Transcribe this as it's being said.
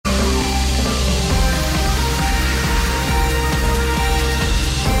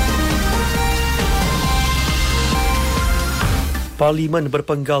Parlimen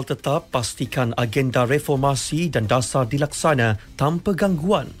berpenggal tetap pastikan agenda reformasi dan dasar dilaksana tanpa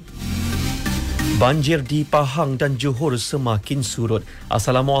gangguan. Banjir di Pahang dan Johor semakin surut.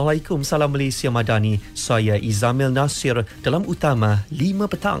 Assalamualaikum, salam Malaysia Madani. Saya Izamil Nasir dalam Utama 5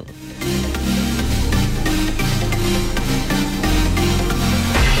 petang.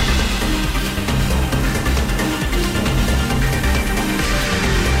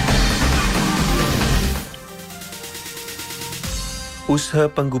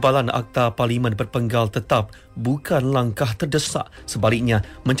 Usaha penggubalan Akta Parlimen berpenggal tetap bukan langkah terdesak. Sebaliknya,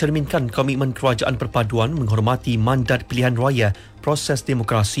 mencerminkan komitmen kerajaan perpaduan menghormati mandat pilihan raya, proses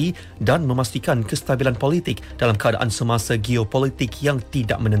demokrasi dan memastikan kestabilan politik dalam keadaan semasa geopolitik yang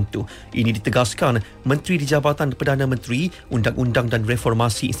tidak menentu. Ini ditegaskan Menteri di Jabatan Perdana Menteri, Undang-Undang dan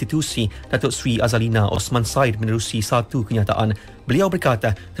Reformasi Institusi, Datuk Seri Azalina Osman Said menerusi satu kenyataan. Beliau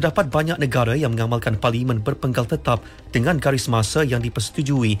berkata, terdapat banyak negara yang mengamalkan Parlimen berpenggal tetap dengan garis masa yang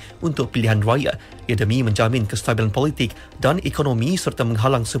dipersetujui untuk pilihan raya. Ia demi menjamin kestabilan politik dan ekonomi serta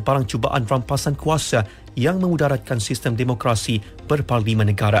menghalang sebarang cubaan rampasan kuasa yang memudaratkan sistem demokrasi berparlimen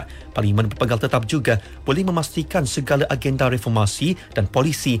negara. Parlimen berpenggal tetap juga boleh memastikan segala agenda reformasi dan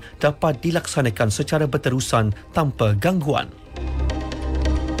polisi dapat dilaksanakan secara berterusan tanpa gangguan.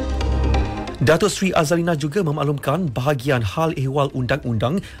 Datuk Seri Azalina juga memaklumkan bahagian hal ehwal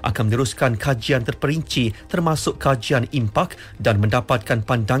undang-undang akan meneruskan kajian terperinci termasuk kajian impak dan mendapatkan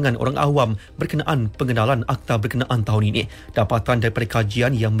pandangan orang awam berkenaan pengenalan akta berkenaan tahun ini. Dapatan daripada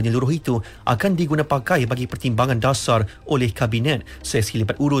kajian yang menyeluruh itu akan diguna pakai bagi pertimbangan dasar oleh Kabinet. Sesi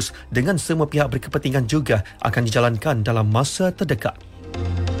libat urus dengan semua pihak berkepentingan juga akan dijalankan dalam masa terdekat.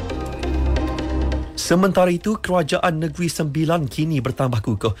 Sementara itu, Kerajaan Negeri Sembilan kini bertambah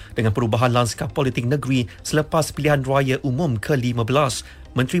kukuh dengan perubahan lanskap politik negeri selepas pilihan raya umum ke-15.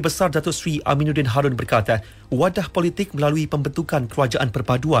 Menteri Besar Datuk Seri Aminuddin Harun berkata, wadah politik melalui pembentukan Kerajaan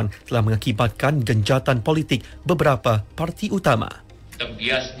Perpaduan telah mengakibatkan genjatan politik beberapa parti utama.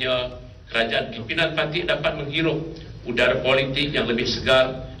 Biasnya kerajaan pimpinan parti dapat menghirup udara politik yang lebih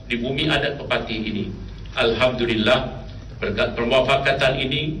segar di bumi adat pepati ini. Alhamdulillah, berkat permufakatan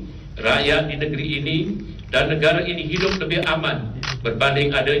ini, rakyat di negeri ini dan negara ini hidup lebih aman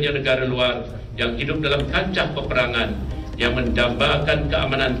berbanding adanya negara luar yang hidup dalam kancah peperangan yang mendambakan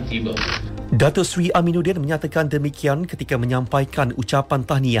keamanan tiba. Datuk Seri Aminuddin menyatakan demikian ketika menyampaikan ucapan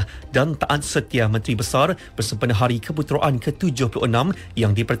tahniah dan taat setia Menteri Besar bersempena Hari Keputeraan ke-76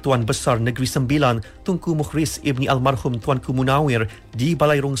 yang di-Pertuan Besar Negeri Sembilan Tunku Mukhris Ibni Almarhum Tuanku Munawir di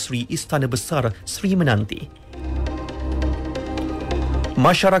Balai Rong Sri Istana Besar Sri Menanti.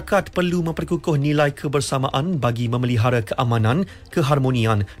 Masyarakat perlu memperkukuh nilai kebersamaan bagi memelihara keamanan,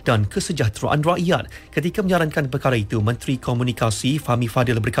 keharmonian dan kesejahteraan rakyat. Ketika menyarankan perkara itu, Menteri Komunikasi Fahmi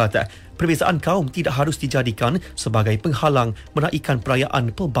Fadil berkata, perbezaan kaum tidak harus dijadikan sebagai penghalang menaikkan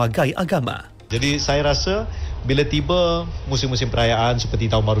perayaan pelbagai agama. Jadi saya rasa bila tiba musim-musim perayaan seperti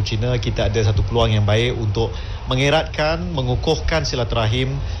Tahun Baru Cina, kita ada satu peluang yang baik untuk mengeratkan, mengukuhkan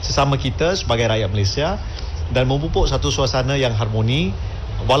silaturahim sesama kita sebagai rakyat Malaysia dan memupuk satu suasana yang harmoni.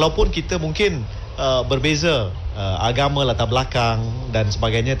 Walaupun kita mungkin berbeza agama, latar belakang dan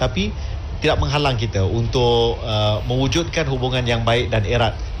sebagainya, tapi tidak menghalang kita untuk mewujudkan hubungan yang baik dan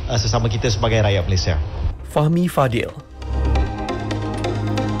erat sesama kita sebagai rakyat Malaysia. Fahmi Fadil.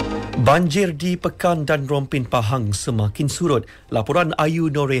 Banjir di Pekan dan Rompin Pahang semakin surut. Laporan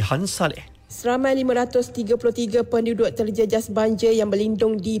Ayu Norehan Saleh. Seramai 533 penduduk terjejas banjir yang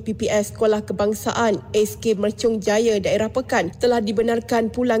berlindung di PPS Sekolah Kebangsaan SK Mercung Jaya daerah Pekan telah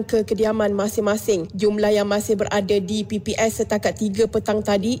dibenarkan pulang ke kediaman masing-masing. Jumlah yang masih berada di PPS setakat 3 petang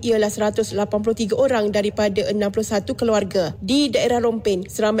tadi ialah 183 orang daripada 61 keluarga. Di daerah Rompin,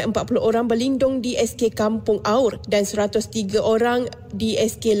 seramai 40 orang berlindung di SK Kampung Aur dan 103 orang di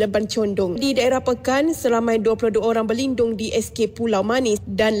SK Leban Condong. Di daerah Pekan, seramai 22 orang berlindung di SK Pulau Manis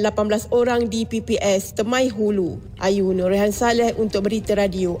dan 18 orang di PPS Temai Hulu. Ayu Norehan Saleh untuk Berita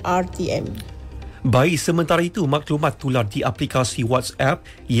Radio RTM. Baik, sementara itu maklumat tular di aplikasi WhatsApp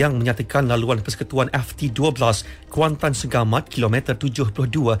yang menyatakan laluan Persekutuan FT12 Kuantan Segamat kilometer 72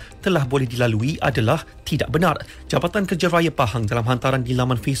 telah boleh dilalui adalah tidak benar. Jabatan Kerja Raya Pahang dalam hantaran di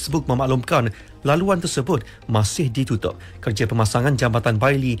laman Facebook memaklumkan laluan tersebut masih ditutup. Kerja pemasangan jambatan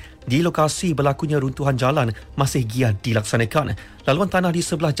Bailey di lokasi berlakunya runtuhan jalan masih giat dilaksanakan. Laluan tanah di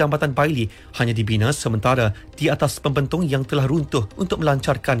sebelah jambatan Bailey hanya dibina sementara di atas pembentung yang telah runtuh untuk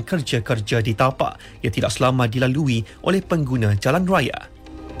melancarkan kerja-kerja di tapak. Ia tidak selama dilalui oleh pengguna jalan raya.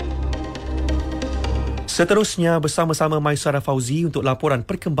 Seterusnya bersama-sama Maisara Fauzi untuk laporan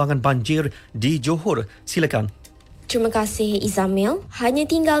perkembangan banjir di Johor. Silakan. Terima kasih Izamil. Hanya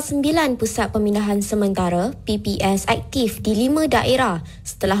tinggal 9 pusat pemindahan sementara PPS aktif di 5 daerah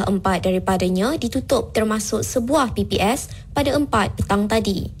setelah 4 daripadanya ditutup termasuk sebuah PPS pada 4 petang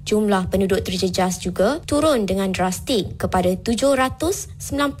tadi. Jumlah penduduk terjejas juga turun dengan drastik kepada 791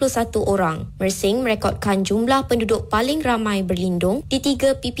 orang. Mersing merekodkan jumlah penduduk paling ramai berlindung di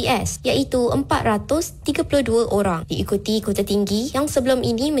 3 PPS iaitu 432 orang. Diikuti Kota Tinggi yang sebelum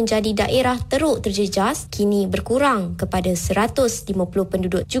ini menjadi daerah teruk terjejas kini berkurang kepada 150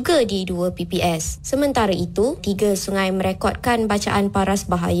 penduduk juga di 2 PPS. Sementara itu, 3 sungai merekodkan bacaan paras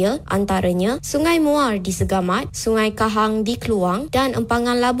bahaya, antaranya Sungai Muar di Segamat, Sungai Kahang di Keluang dan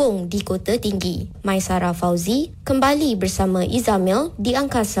Empangan Labung di Kota Tinggi. Maisara Fauzi kembali bersama Izamil di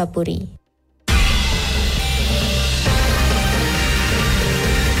Angkasa Puri.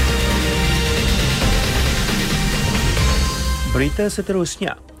 Berita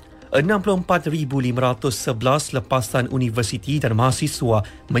seterusnya. 64,511 lepasan universiti dan mahasiswa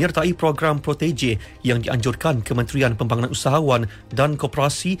menyertai program Protege yang dianjurkan Kementerian Pembangunan Usahawan dan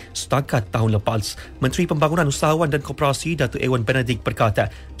Koperasi setakat tahun lepas. Menteri Pembangunan Usahawan dan Koperasi Datuk Ewan Benedict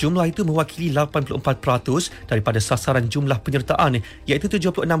berkata, jumlah itu mewakili 84% daripada sasaran jumlah penyertaan iaitu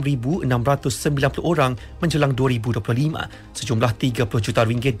 76,690 orang menjelang 2025. Sejumlah 30 juta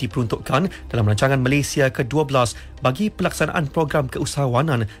ringgit diperuntukkan dalam rancangan Malaysia ke-12 bagi pelaksanaan program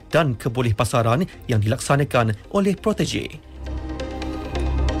keusahawanan dan kebolehpasaran yang dilaksanakan oleh Protege.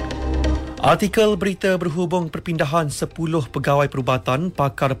 Artikel berita berhubung perpindahan 10 pegawai perubatan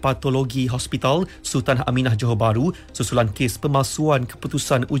pakar patologi Hospital Sultan Aminah Johor Bahru susulan kes pemalsuan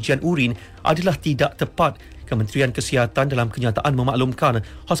keputusan ujian urin adalah tidak tepat. Kementerian Kesihatan dalam kenyataan memaklumkan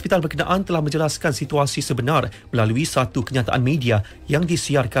hospital berkenaan telah menjelaskan situasi sebenar melalui satu kenyataan media yang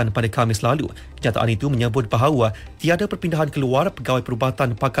disiarkan pada Khamis lalu. Kenyataan itu menyebut bahawa tiada perpindahan keluar pegawai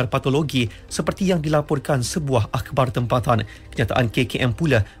perubatan pakar patologi seperti yang dilaporkan sebuah akhbar tempatan. Kenyataan KKM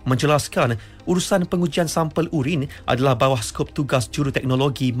pula menjelaskan urusan pengujian sampel urin adalah bawah skop tugas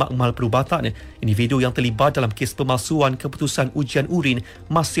juruteknologi makmal perubatan. Individu yang terlibat dalam kes pemalsuan keputusan ujian urin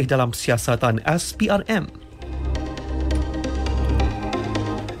masih dalam siasatan SPRM.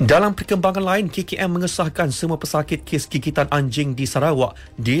 Dalam perkembangan lain, KKM mengesahkan semua pesakit kes gigitan anjing di Sarawak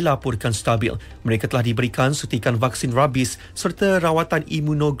dilaporkan stabil. Mereka telah diberikan suntikan vaksin rabis serta rawatan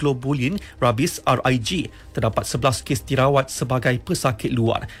imunoglobulin rabis RIG. Terdapat 11 kes dirawat sebagai pesakit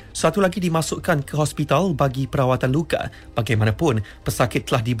luar. Satu lagi dimasukkan ke hospital bagi perawatan luka. Bagaimanapun, pesakit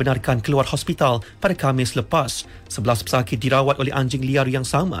telah dibenarkan keluar hospital pada Khamis lepas. 11 pesakit dirawat oleh anjing liar yang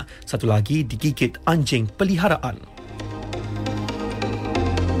sama. Satu lagi digigit anjing peliharaan.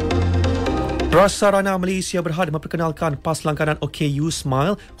 Prasarana Malaysia berhad memperkenalkan PAS langganan OKU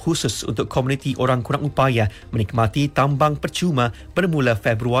Smile khusus untuk komuniti orang kurang upaya menikmati tambang percuma bermula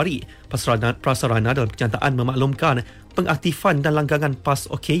Februari. Prasarana dalam kenyataan memaklumkan pengaktifan dan langganan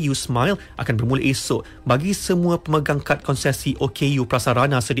PAS OKU Smile akan bermula esok bagi semua pemegang kad konsesi OKU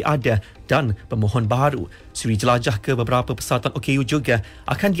Prasarana sedia ada dan pemohon baru. Siri jelajah ke beberapa persatuan OKU juga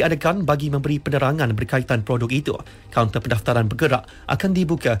akan diadakan bagi memberi penerangan berkaitan produk itu. Kaunter pendaftaran bergerak akan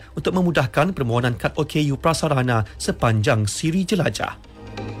dibuka untuk memudahkan permohonan kad OKU Prasarana sepanjang siri jelajah.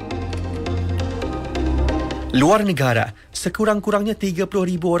 Luar negara, sekurang-kurangnya 30,000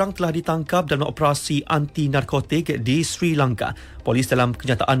 orang telah ditangkap dalam operasi anti-narkotik di Sri Lanka. Polis dalam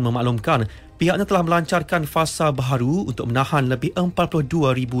kenyataan memaklumkan pihaknya telah melancarkan fasa baharu untuk menahan lebih 42,000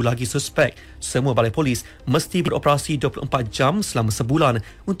 lagi suspek. Semua balai polis mesti beroperasi 24 jam selama sebulan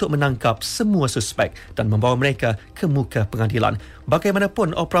untuk menangkap semua suspek dan membawa mereka ke muka pengadilan.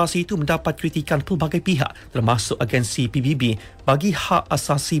 Bagaimanapun, operasi itu mendapat kritikan pelbagai pihak termasuk agensi PBB bagi hak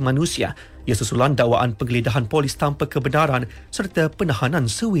asasi manusia. Ia susulan dakwaan penggeledahan polis tanpa kebenaran serta penahanan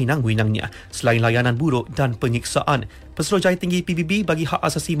sewenang-wenangnya selain layanan buruk dan penyiksaan. Pesuruhjaya tinggi PBB bagi hak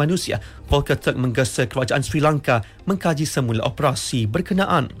asasi manusia, Volker Turk menggesa kerajaan Sri Lanka mengkaji semula operasi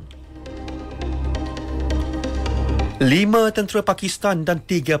berkenaan. 5 tentera Pakistan dan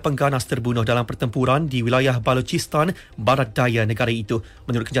 3 pengganas terbunuh dalam pertempuran di wilayah Balochistan, barat daya negara itu.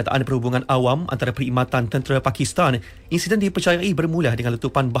 Menurut kenyataan perhubungan awam antara perkhidmatan tentera Pakistan, insiden dipercayai bermula dengan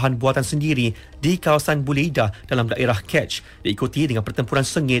letupan bahan buatan sendiri di kawasan Buleida dalam daerah Kech, diikuti dengan pertempuran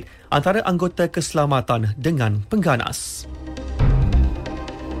sengit antara anggota keselamatan dengan pengganas.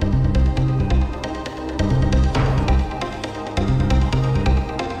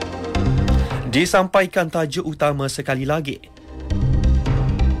 Disampaikan tajuk utama sekali lagi.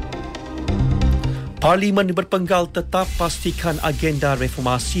 Parlimen berpenggal tetap pastikan agenda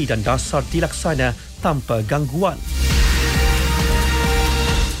reformasi dan dasar dilaksana tanpa gangguan.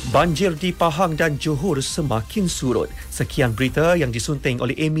 Banjir di Pahang dan Johor semakin surut. Sekian berita yang disunting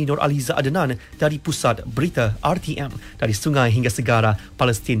oleh Amy Nur Aliza Adnan dari Pusat Berita RTM. Dari sungai hingga segara,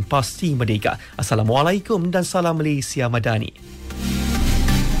 Palestin pasti merdeka. Assalamualaikum dan salam Malaysia Madani.